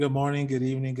Good morning, good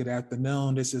evening, good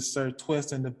afternoon. This is Sir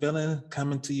Twist and the Villain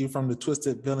coming to you from the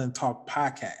Twisted Villain Talk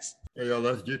podcast. Hey, y'all,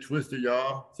 let's get twisted,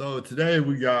 y'all. So today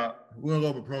we're gonna go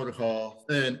over protocols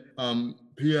and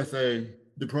PSA.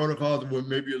 The protocols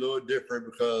may be a little different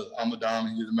because I'm a dom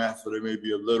and he's a master, so there may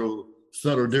be a little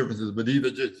subtle differences, but these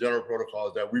are just general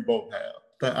protocols that we both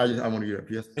have. I want to get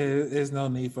a PSA. There's no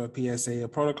need for a PSA.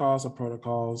 Protocols are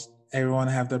protocols. Everyone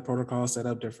have their protocols set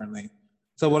up differently.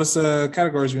 So what is the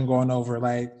categories we've been going over?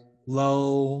 Like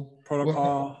low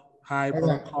protocol, high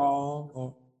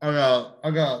protocol? I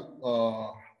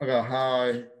got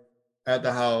high at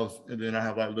the house, and then I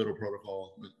have like little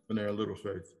protocols when they're in little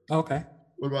space. Okay.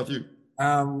 What about you?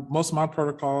 Most of my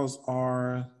protocols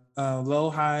are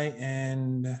low, high,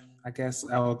 and I guess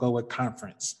I will go with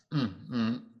conference.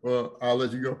 Well, I'll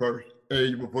let you go first.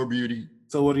 Age before beauty.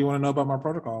 So what do you want to know about my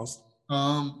protocols?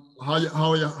 How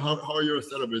are your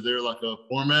setup? Is there like a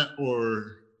format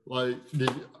or like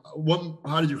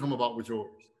how did you come about with yours?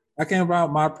 I came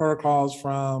about my protocols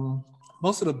from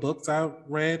most of the books I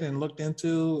read and looked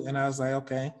into, and I was like,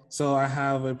 okay. So I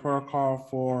have a protocol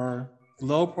for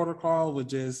low protocol,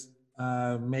 which is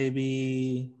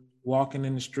maybe walking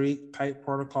in the street type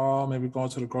protocol, maybe going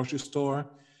to the grocery store.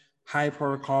 High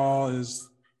protocol is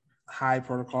high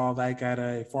protocol, like at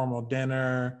a formal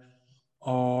dinner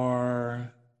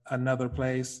or another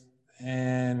place.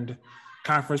 And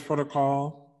conference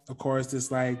protocol, of course,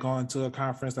 is like going to a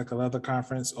conference, like a leather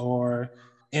conference or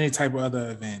any type of other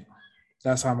event.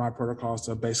 That's how my protocols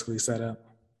are basically set up.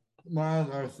 Mine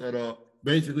are set up.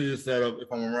 Basically, it's set up if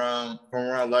I'm around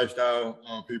lifestyle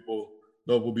people,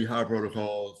 those will be high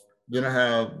protocols. Then I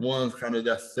have ones kind of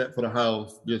that's set for the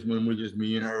house, just when we're just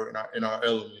me and her in our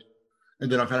element.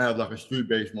 And then I kind of have like a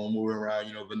street-based one moving around,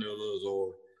 vanillas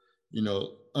or,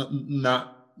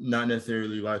 not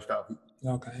necessarily lifestyle people.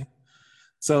 Okay.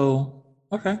 So,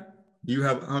 okay. Do you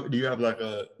have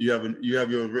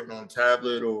yours written on a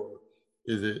tablet, or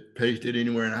is it pasted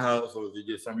anywhere in the house, or is it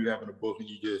just something you have in a book and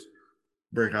you just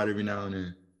break out every now and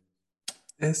then?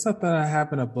 It's something I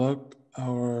have in a book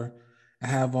or I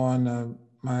have on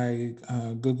my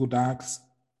Google Docs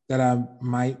that I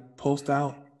might post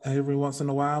out every once in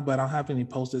a while, but I don't have any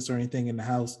post-its or anything in the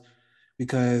house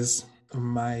because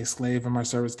my slave and my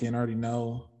service can already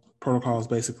know protocols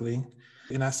basically.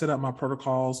 And I set up my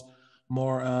protocols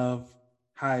more of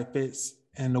how it fits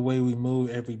and the way we move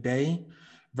every day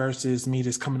versus me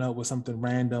just coming up with something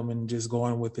random and just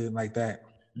going with it like that.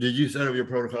 Did you set up your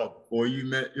protocol before you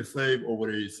met your slave, or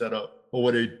were they set up, or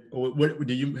what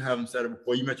did you have them set up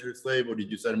before you met your slave, or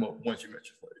did you set them up once you met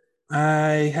your slave?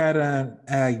 I had an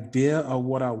idea of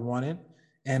what I wanted,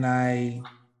 and I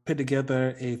put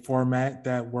together a format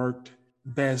that worked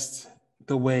best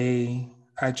the way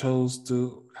I chose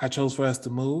for us to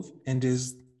move, and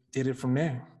just did it from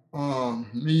there.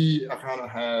 Me, I kind of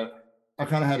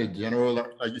had a general,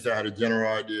 like you said, I had a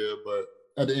general idea, but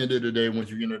at the end of the day, once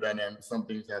you get into the dynamic, some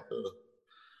things have to,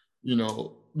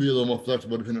 be a little more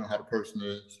flexible depending on how the person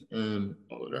is, and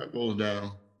all of that goes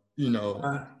down.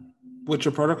 With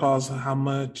your protocols,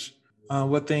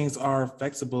 what things are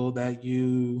flexible that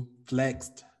you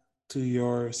flexed to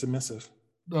your submissive?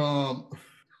 Well,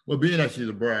 being that she's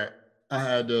a brat, I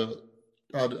had to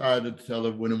tell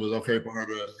her when it was okay for her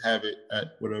to have it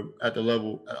at the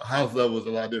level. House level is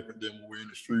a lot different than when we're in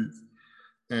the streets,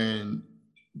 and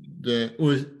then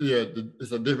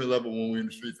it's a different level when we're in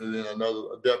the streets, and then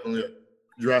definitely a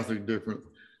drastic difference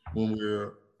when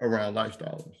we're around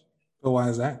lifestyles. But why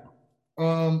is that?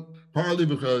 Partly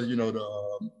because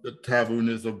the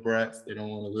tabooness of brats, they don't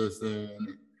want to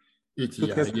listen.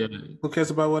 Who cares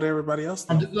about what everybody else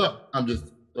thinks? I'm just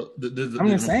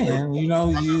saying,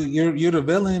 you're the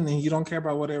villain and you don't care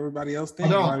about what everybody else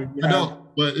thinks. I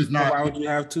don't. But it's not. Why would you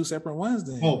have two separate ones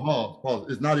then?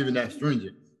 Pause. It's not even that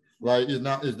stringent. Like it's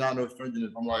not no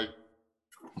stringent. I'm like,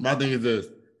 my thing is this: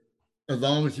 as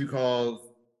long as you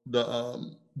call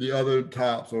the other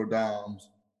tops or doms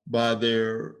by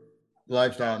their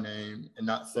lifestyle name and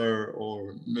not sir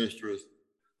or mistress,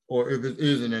 or if it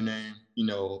is in their name,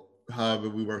 however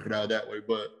we work it out that way.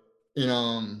 But in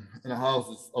a house,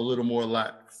 it's a little more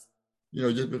lax,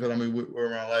 just because we're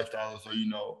around lifestyle, so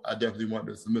I definitely want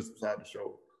the submissive side to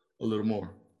show a little more.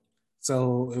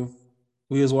 So if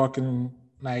we was walking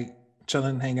like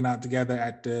chilling, hanging out together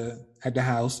at the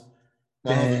house,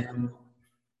 then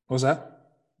what's that?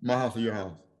 My house or your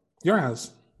house? Your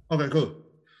house. Okay, cool.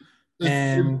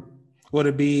 And would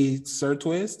it be Sir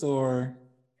Twist or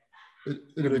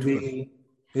it'd be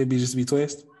just be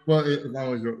Twist? Well, as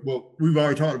long as we've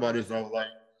already talked about this. So I was like,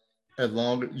 as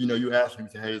long as you ask me,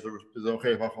 say, hey, is it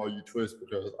okay if I call you Twist,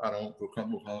 because I don't feel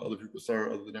comfortable calling other people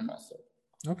sir other than myself.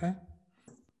 Okay.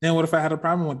 Then what if I had a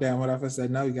problem with that? What if I said,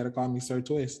 no, you got to call me Sir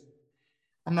Twist?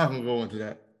 I'm not gonna go into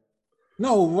that.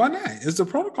 No, why not? It's the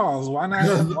protocols. Why not?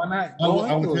 Why not go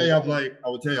I would into tell it? you,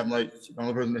 I'm like, the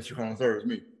only person that should call on Sir is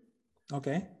me.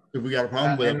 Okay. If we got a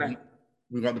problem with it,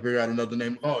 we got to figure out another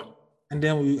name to call you. And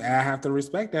then I have to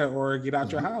respect that or get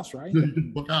out your house, right?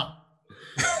 Book out.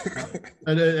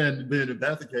 and then if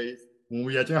that's the case, when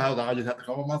we at your house, I just have to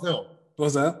come by myself.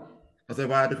 What's up? I said,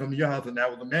 if I had to come to your house and that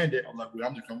was a mandate, I'm like, well,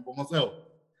 I'm just coming for myself.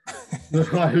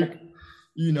 Like,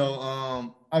 you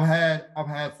know, I've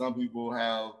had some people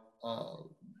have,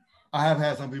 I have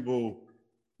had some people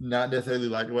not necessarily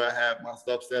like the way I have my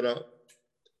stuff set up.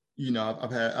 You know,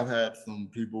 I've had some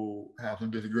people have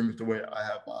some disagreements the way I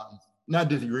have mine. Not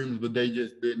disagreements, but they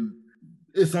just didn't.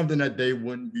 It's something that they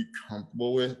wouldn't be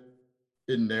comfortable with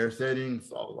in their setting.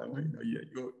 So I was like, well,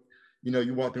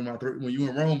 you walk through when you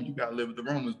in Rome, you gotta live what the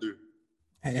Romans do.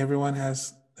 And everyone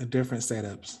has a different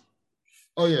setups.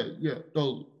 Oh yeah.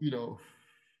 So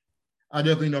I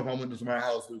definitely know if I went to somebody's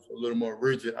house who's a little more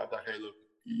rigid, I'd be like, hey, look,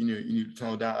 you need to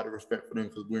tone down out of respect for them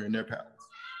because we're in their palace.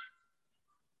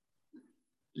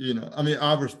 You know, I mean,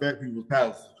 I respect people's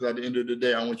palaces because at the end of the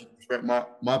day, I want you to respect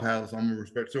my palace. I'm gonna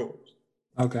respect yours.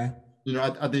 Okay. You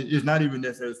know, I think it's not even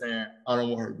necessarily saying I don't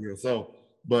want her to be herself,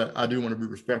 but I do want to be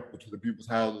respectful to the people's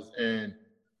houses. And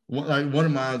one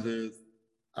of mine is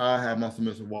I have my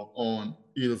submissive walk on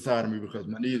either side of me because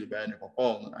my knees are bad, and if I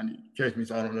fall, I need to catch me,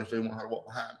 so I don't necessarily want her to walk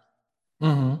behind me.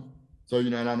 Mm-hmm. So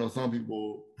and I know some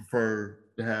people prefer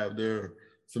to have their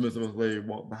submissive slave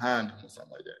walk behind them or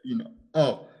something like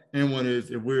that. And one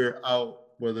is if we're out,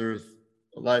 whether it's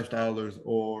lifestylers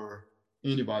or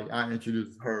anybody, I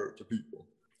introduce her to people.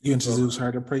 You introduce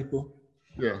her to people?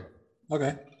 Yeah.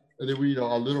 Okay. And then we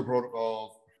our little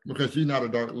protocols, because she's not a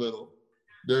dark little.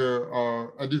 There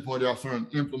are, at this point, there are certain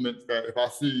implements that if I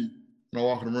see when I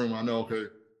walk in the room, I know, okay,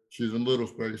 she's in little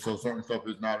space, so certain stuff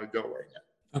is not a go right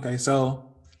now. Okay,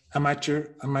 so I'm at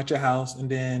your house, and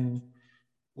then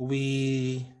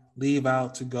we leave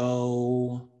out to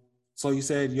go. So you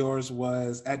said yours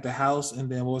was at the house, and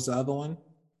then what was the other one?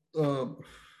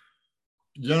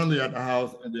 Generally at the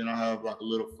house, and then I have like a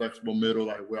little flexible middle,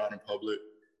 like we're out in public.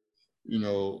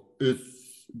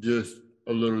 It's just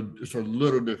a little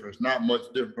different. It's not much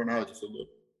different from the house, just a little.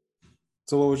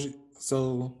 So what would you?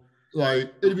 So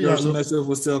like it'd be your submissive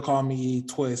would still call me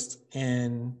Twist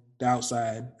in the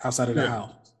outside of the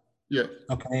house. Yeah.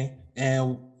 Okay.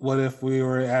 And what if we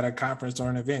were at a conference or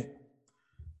an event?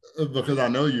 Because I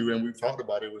know you and we've talked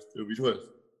about it, it would still be Twist.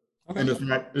 Okay. And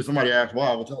if somebody asks why,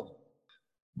 I will tell them.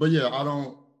 But yeah, I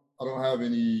don't have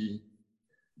any.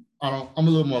 I'm a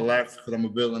little more lax because I'm a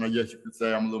villain. I guess you could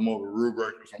say I'm a little more of a rule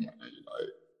breaker or something like that. Like,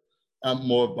 I'm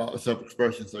more about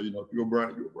self-expression. So if you're a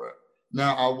brat, you're a brat.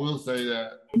 Now I will say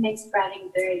that it makes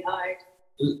bratting very hard.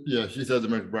 Yeah, she says it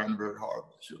makes bratting very hard.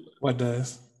 What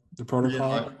does the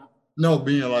protocol?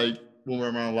 Being like when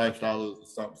we're around lifestyles and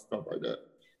stuff like that.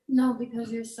 No,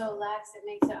 because you're so lax, it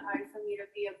makes it hard for me to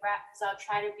be a brat. Because I'll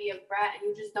try to be a brat, and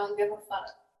you just don't give a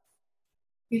fuck.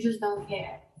 You just don't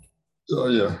care. Oh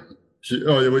yeah.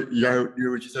 You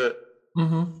hear what she said?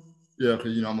 Mm-hmm. Yeah,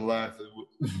 because I'm a lax.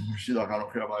 She's like, I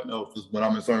don't care about no, because when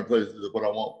I'm in certain places, it's what I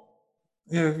want.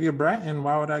 Yeah, if you're bratting,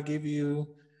 why would I give you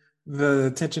the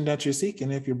attention that you're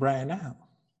seeking if you're bratting out?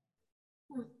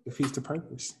 Defeats the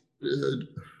purpose.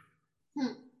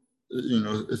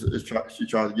 She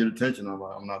tries to get attention. I'm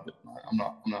like, I'm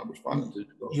not responding to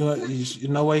you.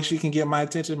 No way she can get my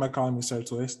attention by calling me Sir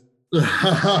Twist.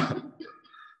 I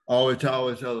always tell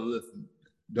her, listen,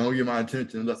 don't get my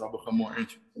attention unless I become more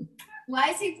interesting. Why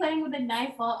is he playing with a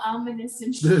knife all ominous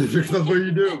and shit? That's what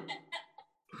you do.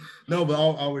 No, but I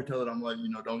always tell her, I'm like,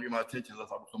 don't get my attention unless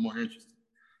I become more interesting.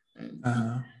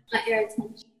 Not your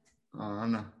attention. I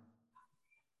know.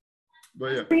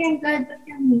 But yeah. You're good.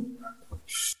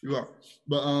 You are.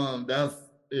 But that's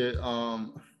it.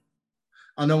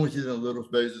 I know when she's in a little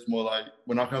space, it's more like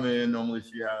when I come in, normally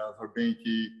she has her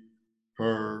binky,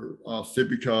 her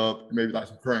sippy cup, maybe like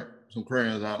some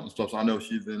crayons out and stuff. So I know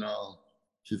she's in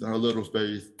her little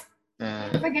space.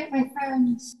 And I forget my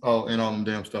friends. Oh, and all them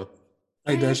damn stuff.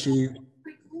 Like, does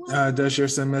your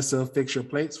submissive fix your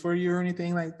plates for you or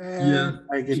anything like that? Yeah.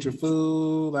 Like get your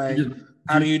food. Like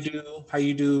how do you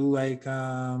do like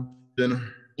dinner?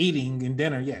 Eating and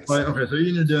dinner, yes. Right, okay, so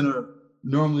eating and dinner.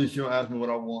 Normally she'll ask me what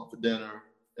I want for dinner,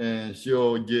 and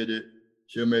she'll get it.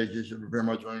 She'll make it. She'll prepare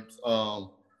my drinks.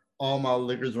 All my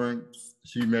liquor drinks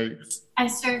she makes. I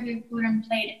serve your food and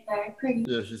plate it very pretty.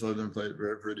 Yeah, she serves and plate it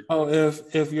very pretty. Oh,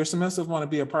 if your submissive want to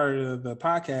be a part of the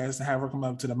podcast and have her come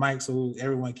up to the mic so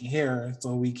everyone can hear her,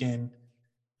 so we can,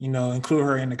 include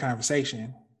her in the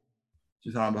conversation.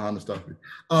 She's hiding behind the stuffy.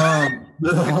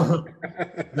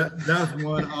 That's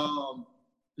one.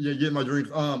 Yeah, get my drinks.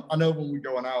 I know when we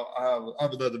going out, I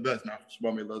have a leather vest now. She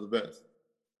bought me a leather vest.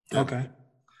 Yeah. Okay.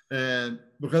 And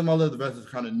because my leather vest is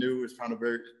kind of new, it's kind of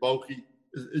very bulky.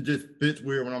 It just fits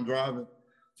weird when I'm driving.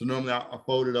 So normally I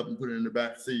fold it up and put it in the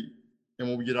back seat. And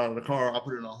when we get out of the car, I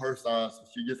put it on her side. So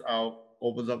she gets out,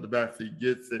 opens up the back seat,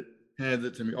 gets it, hands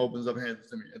it to me, opens up, hands it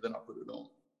to me, and then I put it on.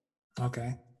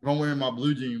 Okay. If I'm wearing my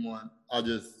blue jean one, I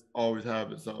just always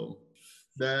have it. So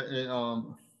that,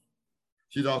 and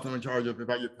she's also in charge of if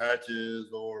I get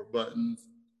patches or buttons,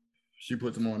 she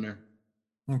puts them on there.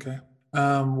 Okay.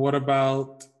 What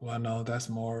about? Well, no, that's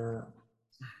more.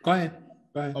 Go ahead.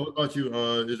 What about you?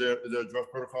 Is there a dress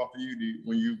protocol for you?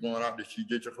 When you going out, did she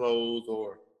get your clothes,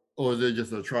 or is it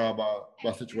just a trial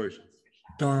by situation?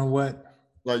 During what?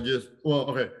 Like just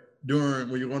okay. During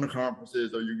when you're going to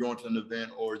conferences or you're going to an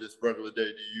event or just regular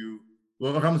day, do you?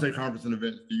 Well, I'm gonna say conference and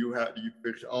events. Do you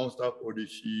fix your own stuff, or did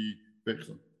she fix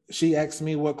them? She asks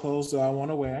me what clothes do I want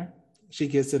to wear. She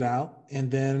gets it out, and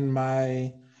then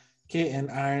my kitten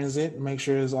irons it, make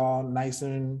sure it's all nice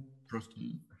and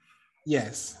pristine.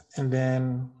 Yes, and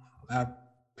then I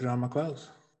put on my clothes.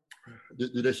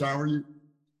 Did they shower you?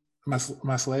 My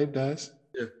slave does.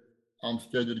 Yeah, I'm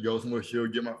scheduled to go somewhere. She'll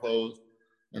get my clothes,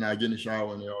 and I get in the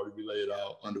shower, and they already be laid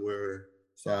out, underwear,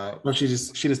 side. But she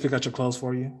just pick out your clothes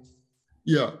for you.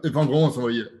 Yeah, if I'm going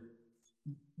somewhere, yeah.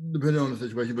 Depending on the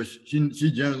situation, but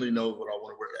she generally knows what I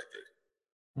want to wear that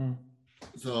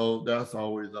day. So that's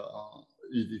always a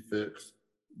easy fix.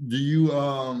 Do you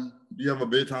have a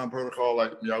bedtime protocol,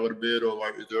 like y'all go to bed, or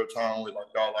like is there a time where like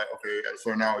y'all like okay at a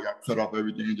certain hour y'all cut off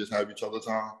everything and just have each other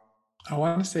time? I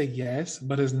want to say yes,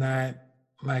 but it's not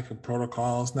like a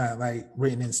protocol. It's not like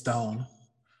written in stone.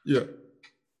 Yeah.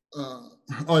 I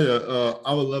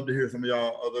would love to hear some of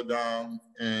y'all other doms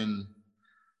and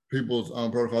people's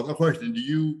protocols. A question: Do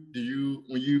you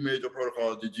when you made your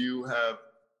protocol, did you have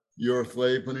your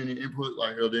slave put any input?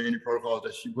 Like, are there any protocols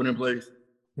that she put in place?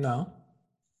 No.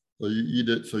 So you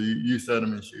did. So you said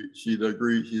them, and she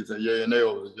agreed. She said yay and nay,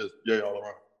 or was it just yay all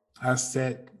around? I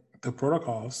set the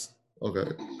protocols.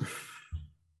 Okay.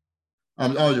 I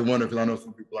was just wondering because I know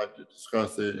some people like to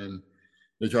discuss it and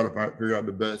they try to figure out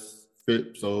the best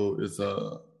fit. So it's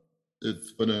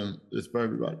for them. It's for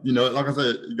everybody. You know, like I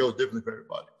said, it goes differently for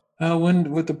everybody.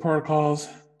 With the protocols,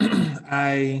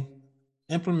 I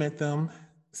implement them,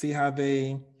 see how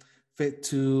they fit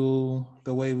to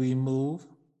the way we move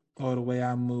or the way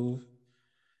I move,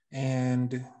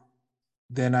 and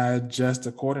then I adjust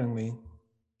accordingly.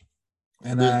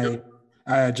 And I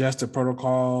adjust the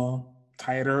protocol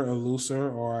tighter or looser,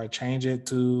 or I change it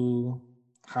to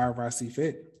however I see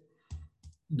fit.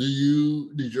 Being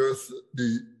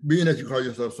that you call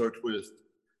yourself Sir Twist,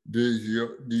 does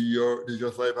your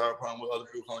slave have a problem with other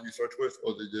people calling you Sir Twist,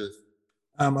 or is it just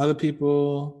other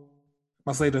people?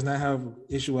 My slave does not have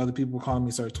issue with other people calling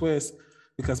me Sir Twist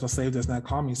because my slave does not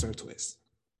call me Sir Twist.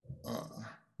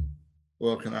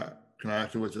 Well, can I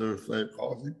ask you what your slave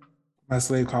calls you? My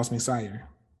slave calls me Sire.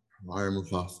 Sire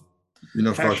Mufasa. You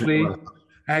know,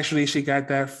 actually, she got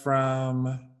that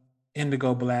from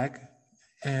Indigo Black,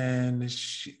 and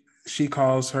she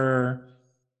calls her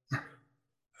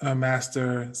a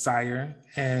master Sire,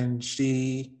 and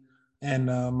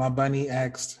my bunny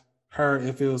asked her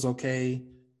if it was okay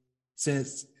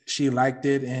since she liked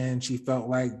it and she felt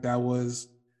like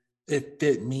it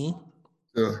fit me.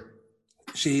 Yeah.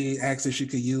 She asked if she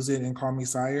could use it and call me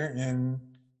Sire, and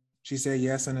she said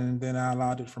yes, and then I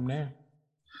allowed it from there.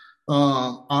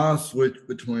 I switch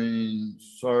between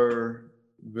Sir,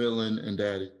 Villain, and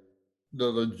Daddy.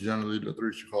 Those are generally the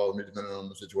three she calls me, depending on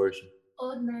the situation.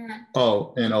 Old man.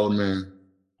 Oh, and old man.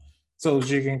 So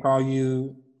she can call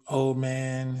you old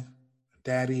man,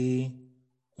 daddy,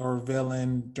 or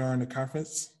villain during the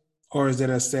conference? Or is it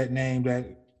a set name that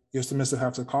your submissive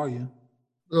have to call you?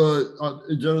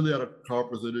 Generally at a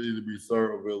conference, it'll either be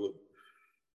Sir or Villain.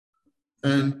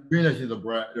 And being that she's a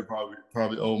brat, they're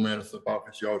probably old man or stuff out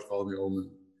because she always calls me old man.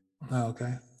 Oh,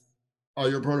 okay. Are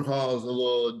your protocols a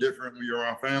little different when you're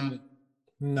around family?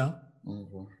 No.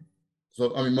 Okay.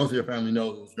 So, I mean, most of your family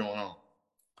knows what's going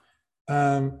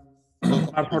on.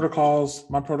 My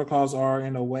protocols are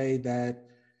in a way that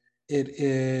it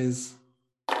is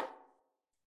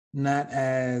not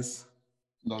as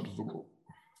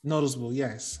noticeable,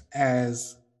 yes,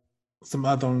 as some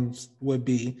other ones would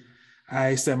be.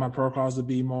 I set my protocols to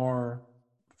be more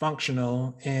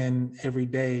functional in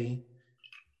everyday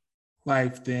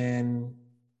life than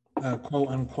quote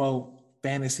unquote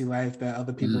fantasy life that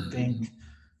other people think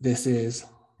this is.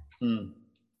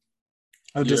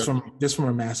 Just from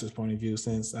a master's point of view,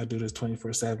 since I do this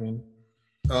 24/7,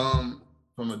 From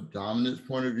a dominance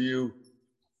point of view,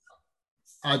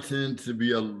 I tend to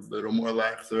be a little more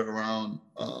laxer around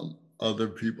other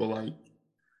people. Like,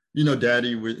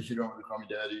 daddy. She don't really call me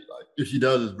daddy. Like, if she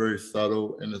does, it's very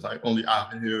subtle and it's like only I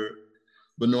can hear it.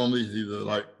 But normally, it's either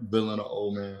like villain or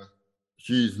old man.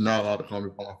 She's not allowed to call me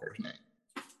by my first name.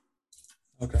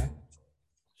 Okay.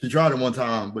 She tried it one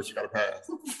time, but she got a pass.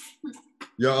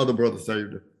 Your other brother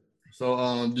saved her.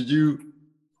 So, did you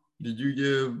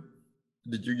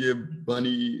give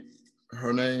Bunny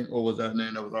her name, or was that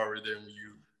name that was already there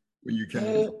when you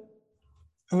came?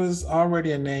 It was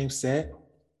already a name set.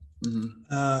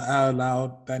 I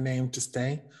allowed that name to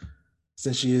stay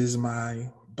since she is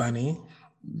my bunny.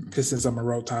 Because since I'm a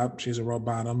row top, she's a row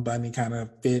bottom. Bunny kind of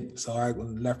fit, so I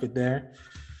left it there.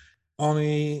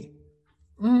 Only,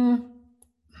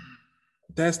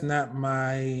 that's not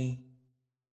my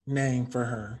name for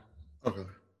her. Okay.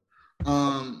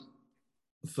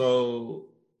 So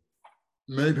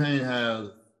May Payne has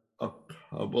a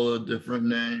couple of different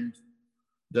names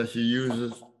that she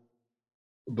uses,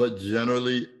 but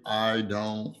generally I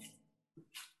don't.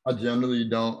 I generally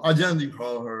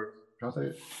call her. Can I say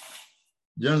it?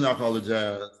 Generally, I call her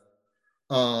Jazz.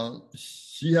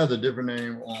 She has a different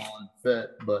name on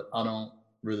FET, but I don't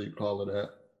really call her that.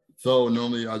 So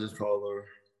normally I just call her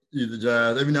either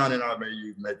Jazz. Every now and then I may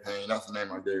use May Payne. That's the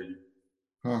name I gave you.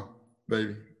 Huh,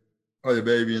 baby. Oh, yeah,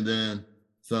 baby. And then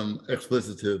some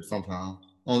explicitives sometimes.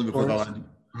 Only because I like,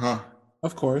 huh?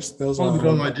 Of course. Those only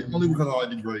because I like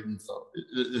the grading, so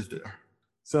it's there.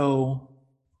 So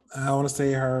I want to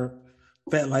say her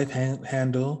Vet Life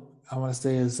handle, I want to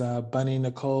say is Bunny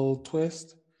Nicole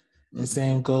Twist. The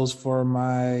same goes for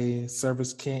my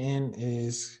service kitten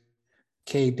is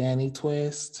K Danny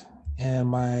Twist. And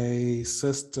my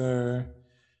sister,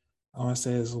 I want to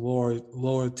say is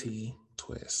Loyalty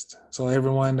Twist. So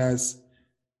everyone that's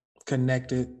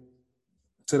connected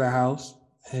to the house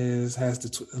has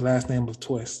the last name of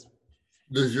Twist.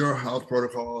 Does your house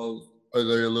protocols, are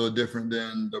they a little different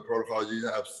than the protocols you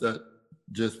have set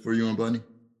just for you and Bunny?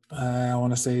 I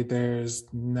want to say there's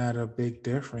not a big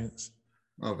difference.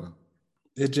 Okay.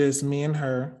 It's just me and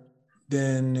her.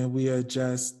 Then we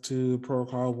adjust to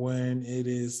protocol when it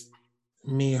is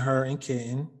me, her, and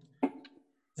kitten.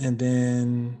 And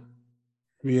then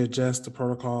we adjust the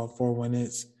protocol for when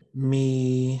it's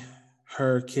me,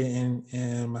 her, kitten,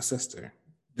 and my sister.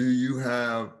 Do you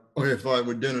have, okay, so like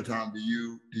with dinner time, do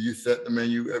you set the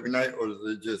menu every night, or is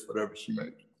it just whatever she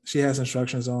makes? She has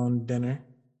instructions on dinner.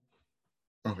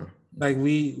 Okay. Like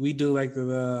we do like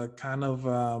the kind of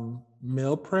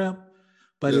meal prep,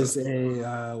 but it's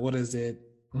a what is it?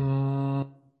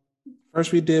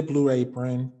 First we did Blue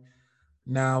Apron.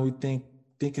 Now we think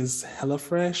it's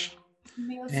HelloFresh,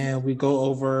 and we go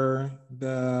over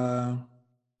the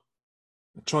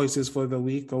choices for the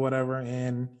week or whatever,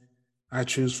 and I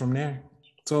choose from there.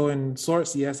 So in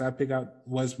sorts, yes, I pick out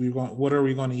what are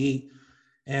we going to eat,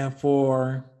 and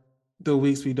for the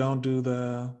weeks we don't do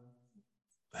the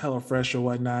HelloFresh or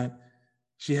whatnot,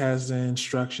 she has the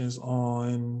instructions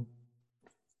on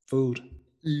food.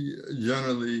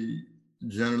 Generally,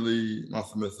 my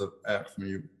submissive asks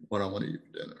me what I want to eat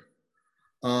for dinner.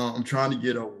 I'm trying to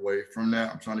get away from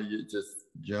that. I'm trying to get just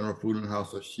general food in the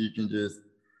house so she can just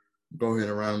go ahead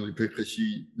and randomly pick because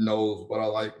she knows what I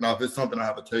like. Now, if it's something I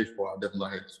have a taste for, I definitely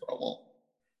like, hey, that's what I want.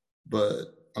 But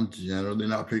I'm generally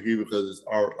not picky because it's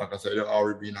like I said, they'll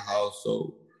already be in the house,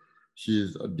 so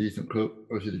she's a decent cook,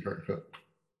 or she's a great cook.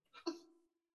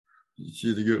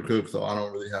 She's a good cook, so I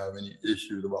don't really have any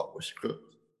issues about what she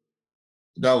cooks.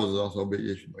 That was also a big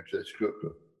issue, like she cook.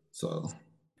 So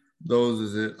those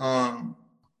is it.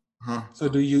 So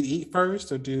do you eat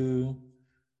first or do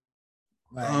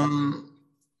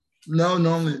no,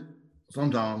 normally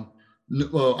sometimes.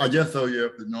 Well, I guess so, yeah,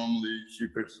 because normally she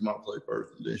fixes my plate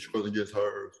first and then she goes and gets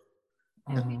hers.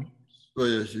 Mm-hmm. So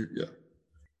yeah.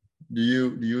 Do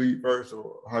you eat first,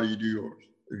 or how do you do yours?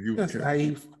 If you yes,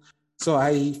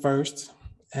 I eat first,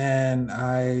 and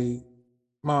my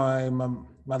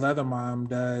other mom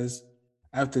does.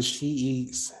 After she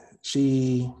eats,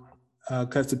 she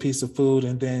cuts a piece of food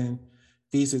and then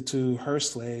feeds it to her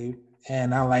slave,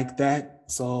 and I like that.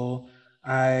 So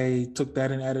I took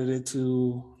that and added it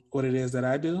to what it is that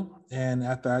I do. And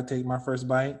after I take my first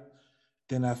bite,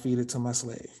 then I feed it to my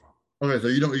slave. Okay, so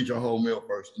you don't eat your whole meal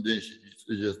first, and then she eats.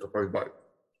 It's just the first bite.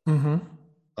 Mm-hmm.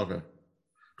 Okay.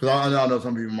 Because I know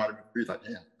some people might be like,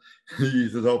 damn, he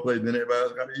eats his whole plate, then everybody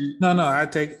else got to eat. No,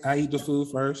 I eat the food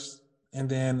first, and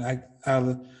then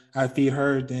I feed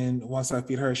her. Then once I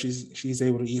feed her, she's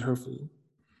able to eat her food.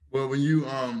 Well, when you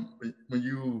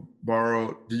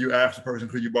borrow, did you ask the person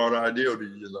could you borrow the idea, or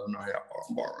did you just let them know, hey,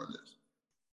 I'm borrowing this?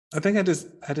 I think I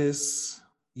just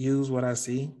use what I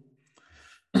see.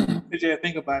 But yeah,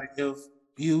 think about it. If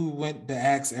you went to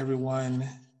ask everyone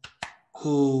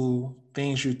who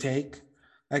things you take,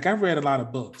 like I've read a lot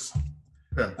of books.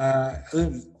 Yeah.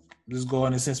 Just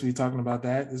going, and since we're talking about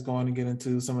that, is going to get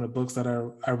into some of the books that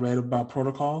I read about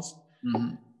protocols.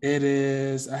 Mm-hmm.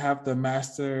 I have the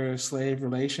Master Slave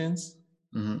Relations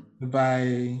Mm-hmm.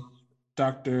 by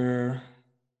Dr.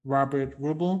 Robert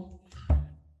Rubel,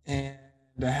 and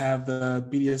I have the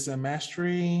BDSM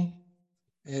Mastery.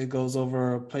 It goes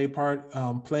over play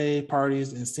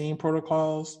parties and scene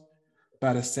protocols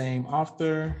by the same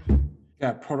author.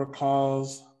 Got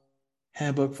Protocols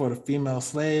Handbook for the Female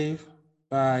Slave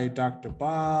by Dr.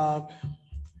 Bob.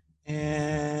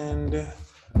 And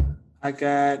I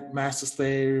got Master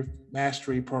Slave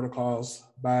Mastery Protocols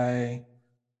by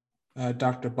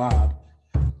Dr. Bob.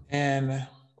 And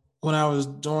when I was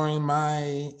doing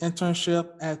my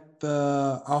internship at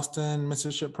the Austin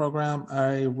Mentorship Program,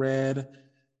 I read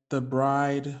The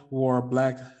Bride Wore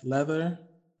Black Leather,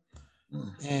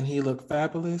 and he looked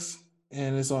fabulous.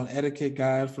 And it's on etiquette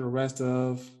guide for the rest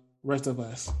of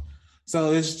us.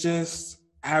 So it's just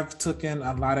I've taken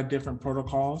a lot of different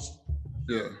protocols.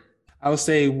 Yeah. I would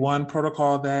say one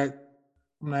protocol that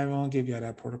I'm not even gonna give you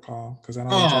that protocol because I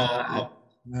don't want y'all.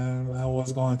 No, I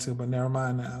was going to, but never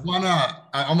mind now. Why not?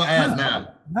 I'm gonna ask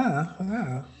now.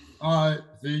 Nah. All right.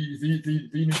 See,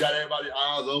 you got everybody's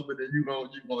eyes open, and you gonna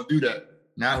do that.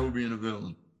 Now who being a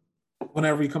villain?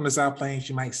 Whenever you come to South Plains,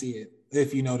 you might see it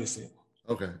if you notice it.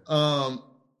 Okay.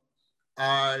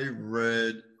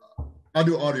 I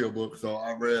do audiobooks, so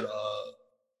I read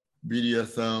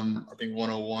BDSM, I think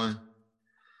 101.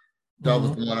 That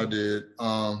was the one I did.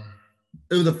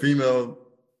 It was a female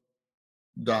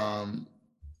dom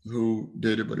who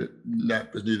did it, but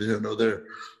that was neither here nor there.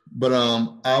 But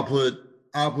I'll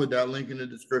put that link in the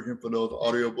description for those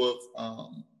audiobooks.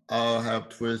 I'll have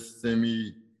Twist send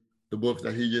me the books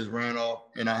that he just ran off,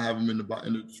 and I have them in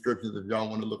the descriptions if y'all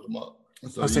want to look them up.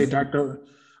 So I'll say Dr.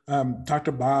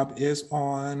 Bob is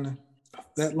on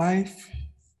FetLife.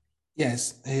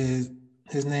 Yes, his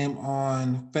name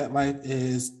on FetLife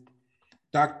is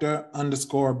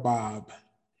Dr._Bob.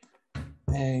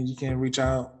 And you can reach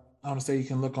out. I want to say you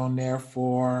can look on there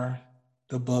for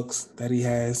the books that he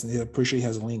has. I'm pretty sure he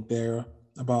has a link there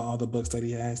about all the books that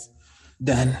he has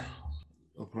done.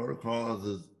 The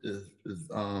protocols is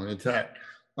intact.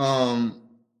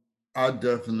 I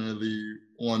definitely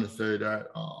want to say that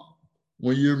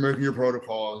when you're making your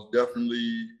protocols,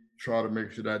 definitely try to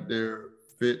make sure that they're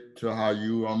fit to how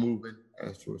you are moving,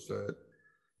 as Twist said.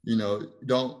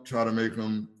 Don't try to make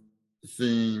them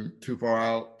seem too far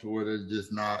out to where they're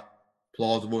just not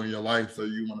plausible in your life. So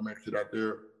you want to make sure that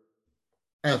they're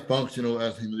as functional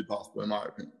as humanly possible, in my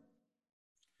opinion.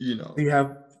 Do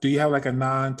you have like a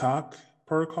non-talk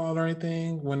protocol or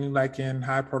anything when you're like in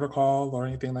high protocol or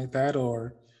anything like that,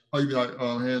 or you be like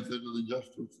hand signals and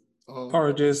gestures,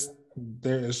 or just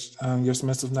there's your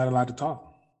submissive's not allowed to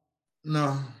talk?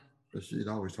 No, but she's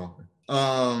always talking.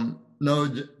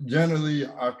 No, generally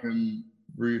I can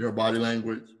read her body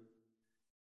language.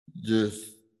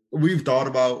 We've thought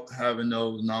about having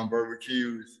those nonverbal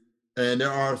cues, and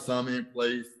there are some in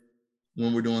place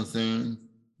when we're doing scenes,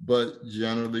 but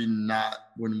generally not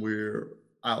when we're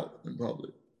out in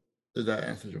public. Does that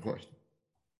answer your question?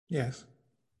 Yes.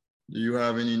 Do you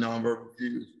have any nonverbal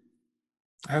cues?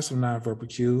 I have some nonverbal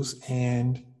cues,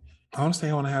 and honestly,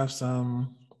 I want to have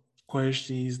some where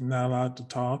she's not allowed to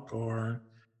talk, or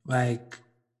like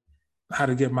how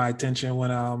to get my attention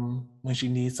when she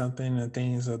needs something and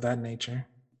things of that nature.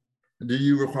 Do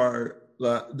you require?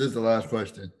 This is the last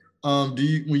question. Do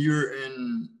you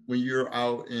when you're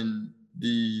out in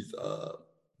these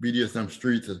BDSM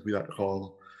streets, as we like to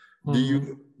call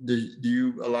them, do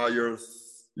you allow your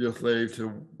slave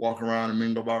to walk around and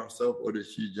mingle by herself, or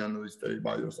does she generally stay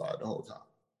by your side the whole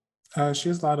time?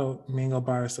 She's allowed to mingle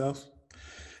by herself.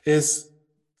 Since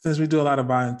we do a lot of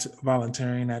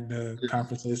volunteering at the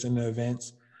conferences and the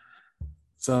events,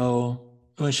 so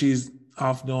when she's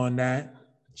off doing that,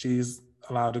 she's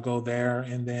allowed to go there,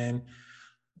 and then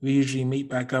we usually meet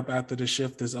back up after the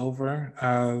shift is over.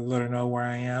 I let her know where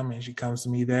I am, and she comes to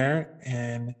me there,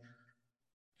 and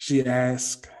she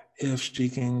asks if she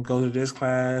can go to this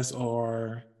class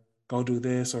or go do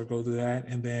this or go do that,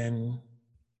 and then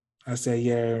I say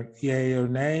yay or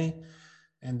nay,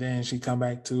 and then she come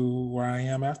back to where I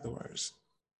am afterwards.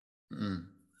 Do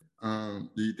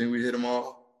you think we hit them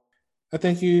all? I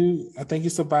think you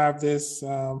survived this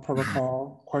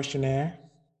protocol questionnaire.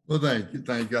 Well, thank you.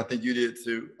 I think you did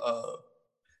too. I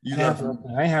ain't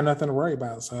have nothing to worry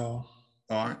about. So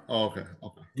All right. Oh, okay.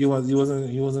 Okay. You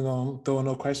wasn't gonna throw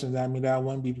no questions at me that I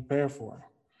wouldn't be prepared for.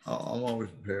 I'm always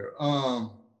prepared.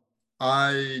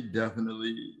 I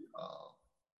definitely,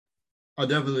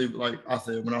 like I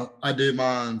said when I did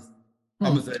mine.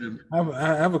 I'm gonna say this.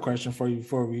 I have a question for you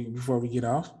before we get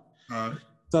off. All right.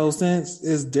 So since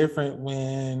it's different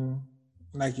when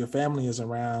like your family is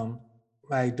around,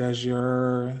 like does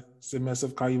your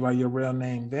submissive call you by your real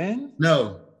name then?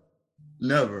 No,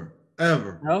 never,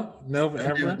 ever. No, never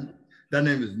ever. That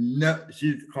name is never.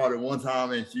 She called it one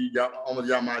time and she almost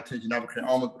got my attention.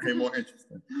 Almost became more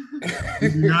interesting. We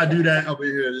do not do that up in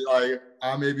here. Like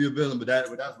I may be a villain, but that's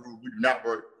rule. We do not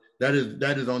work. That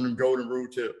is on the golden rule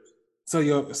tips.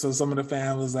 So some of the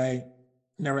fam was like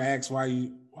never asked why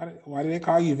did they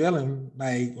call you villain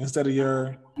like instead of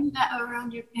your that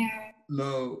around your parents.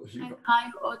 No, I call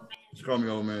you old man. She called me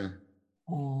old man.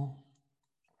 Oh.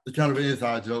 It's kind of an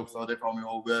inside joke, so they call me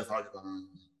old man. So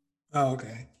oh,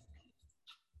 okay.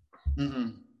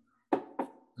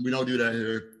 We don't do that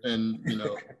here, and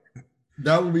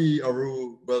that would be a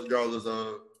rule, regardless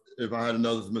of if I had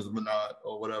another submissive or not,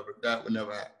 or whatever. That would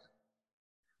never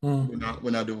happen.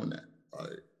 We're not doing that.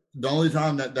 The only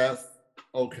time that's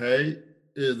okay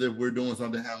is if we're doing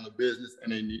something handling business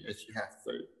and she has to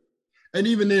say it. And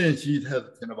even then, she's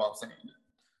hesitant about saying it.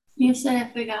 You said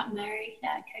if we got married,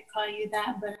 that I could call you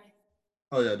that, but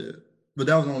oh yeah, I did. But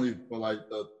that was only for like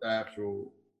the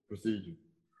actual procedure.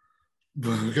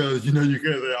 Because you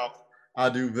can't say I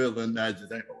do villain, that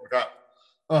just ain't gonna work out.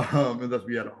 Unless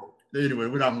we had a hope. Anyway,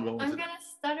 we're not gonna go. I'm gonna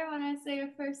stutter when I say your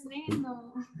first name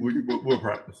though. We'll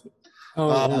practice it.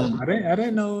 I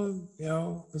didn't know,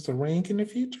 there's a rank in the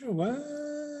future. What?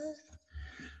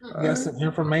 You got some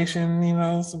information,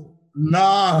 some.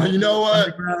 Nah, you know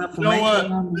what? Go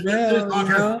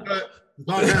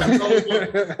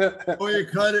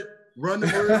ahead, cut it. Run the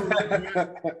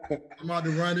word. I'm about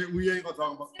to run it. We ain't gonna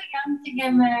talk about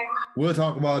it. We'll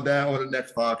talk about that on the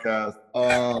next podcast.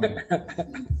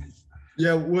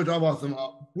 Yeah, we'll talk about some.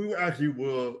 We actually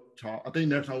will talk. I think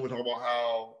next time we'll talk about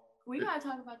how. We gotta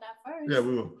talk about that first. Yeah,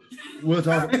 we will. We'll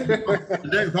talk. The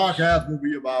next podcast will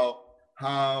be about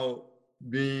how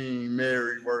being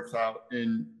married works out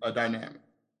in a dynamic.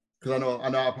 Because I know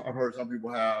I've heard some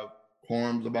people have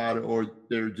qualms about it, or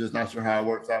they're just not sure how it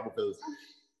works out because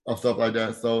of stuff like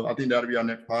that. So I think that'll be our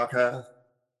next podcast.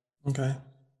 Okay.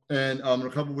 And in a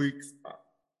couple of weeks,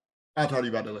 I'll talk to you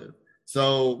about that later.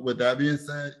 So with that being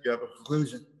said, you have a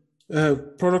conclusion?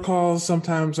 Protocols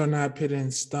sometimes are not put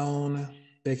in stone.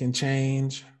 They can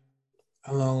change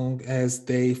as long as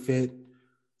they fit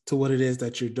to what it is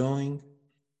that you're doing.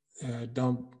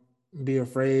 Don't be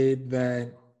afraid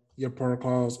that your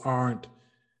protocols aren't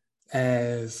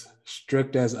as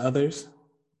strict as others.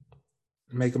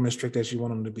 Make them as strict as you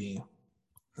want them to be.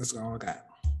 That's all I got.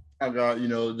 I got,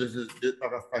 this is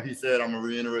like he said, I'm gonna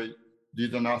reiterate,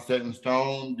 these are not set in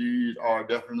stone. These are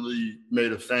definitely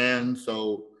made of sand.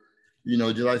 So,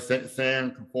 just like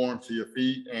sand conforms to your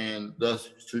feet, and thus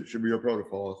should be your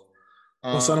protocols.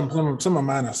 Well, some of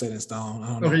mine are set in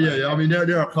stone. Okay, yeah. I mean,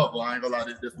 there are a couple. I ain't gonna lie.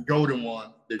 There's the golden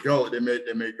one. They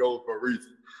made gold for a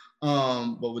reason.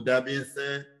 But with that being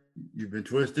said, you've been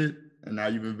twisted, and now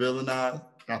you've been villainized.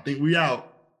 I think we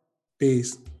out.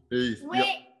 Peace. Wait.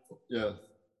 Yes.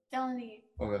 Don't leave.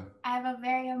 Okay. I have a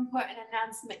very important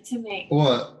announcement to make.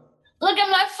 What? Look at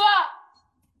my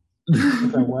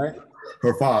fox. What?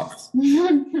 Her fox.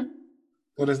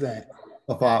 What is that?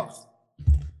 A fox.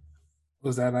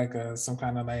 Was that like some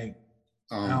kind of like?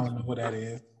 I don't know what that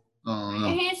is. No.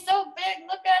 He's so big.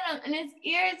 Look at him, and his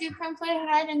ears. You can play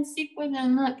hide and seek with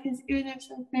him. Look, his ears are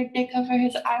so big. They cover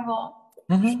his eyeball.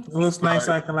 It looks nice.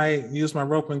 Right. I can like use my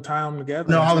rope and tie them together.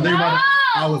 No, I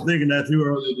was thinking that too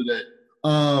earlier today.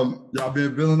 Y'all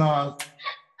been villainized,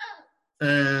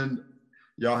 and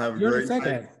y'all have a great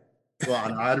night. Well,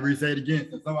 I had to re-say it again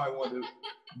since somebody wanted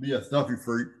to be a stuffy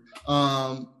freak.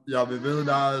 Y'all been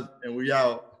villainized, and we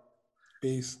out.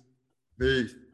 Peace. Peace.